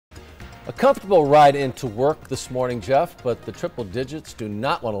A comfortable ride into work this morning, Jeff, but the triple digits do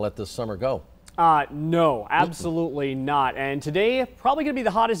not want to let this summer go. No, absolutely not. And today, probably going to be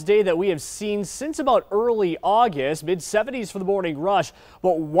the hottest day that we have seen since about early August. Mid-70s for the morning rush,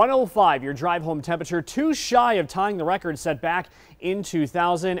 but 105 your drive home temperature, too shy of tying the record set back in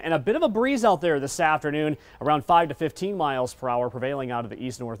 2000. And a bit of a breeze out there this afternoon, around 5 to 15 miles per hour, prevailing out of the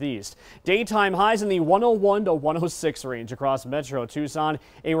east-northeast. Daytime highs in the 101 to 106 range across Metro Tucson.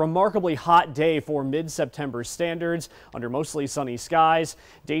 A remarkably hot day for mid-September standards under mostly sunny skies.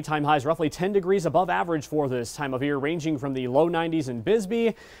 Daytime highs roughly 10 degrees above average for this time of year, ranging from the low 90s in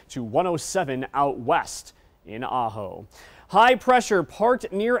Bisbee to 107 out west in Ajo. High pressure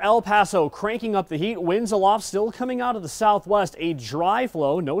parked near El Paso, cranking up the heat. Winds aloft still coming out of the southwest. A dry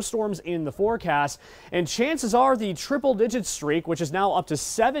flow, no storms in the forecast. And chances are the triple-digit streak, which is now up to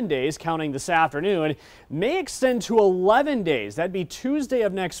 7 days, counting this afternoon, may extend to 11 days. That'd be Tuesday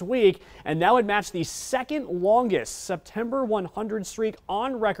of next week, and that would match the second longest September 100 streak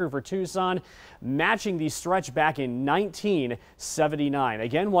on record for Tucson, matching the stretch back in 1979.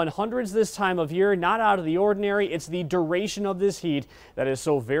 Again, 100s this time of year, not out of the ordinary. It's the duration of this heat that is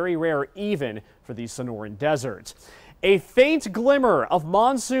so very rare even for the Sonoran deserts. A faint glimmer of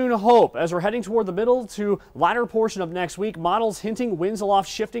monsoon hope as we're heading toward the middle to latter portion of next week. Models hinting winds aloft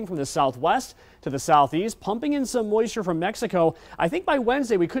shifting from the southwest to the southeast, pumping in some moisture from Mexico. I think by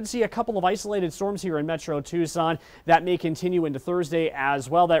Wednesday we could see a couple of isolated storms here in Metro Tucson. That may continue into Thursday as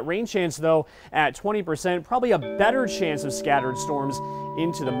well. That rain chance, though, at 20%, probably a better chance of scattered storms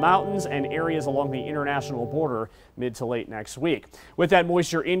into the mountains and areas along the international border mid to late next week. With that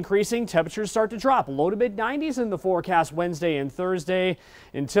moisture increasing, temperatures start to drop. Low to mid 90s in the forecast Wednesday and Thursday.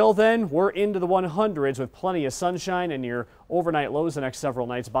 Until then, we're into the 100s with plenty of sunshine and near overnight lows the next several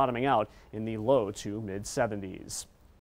nights, bottoming out in the low to mid 70s.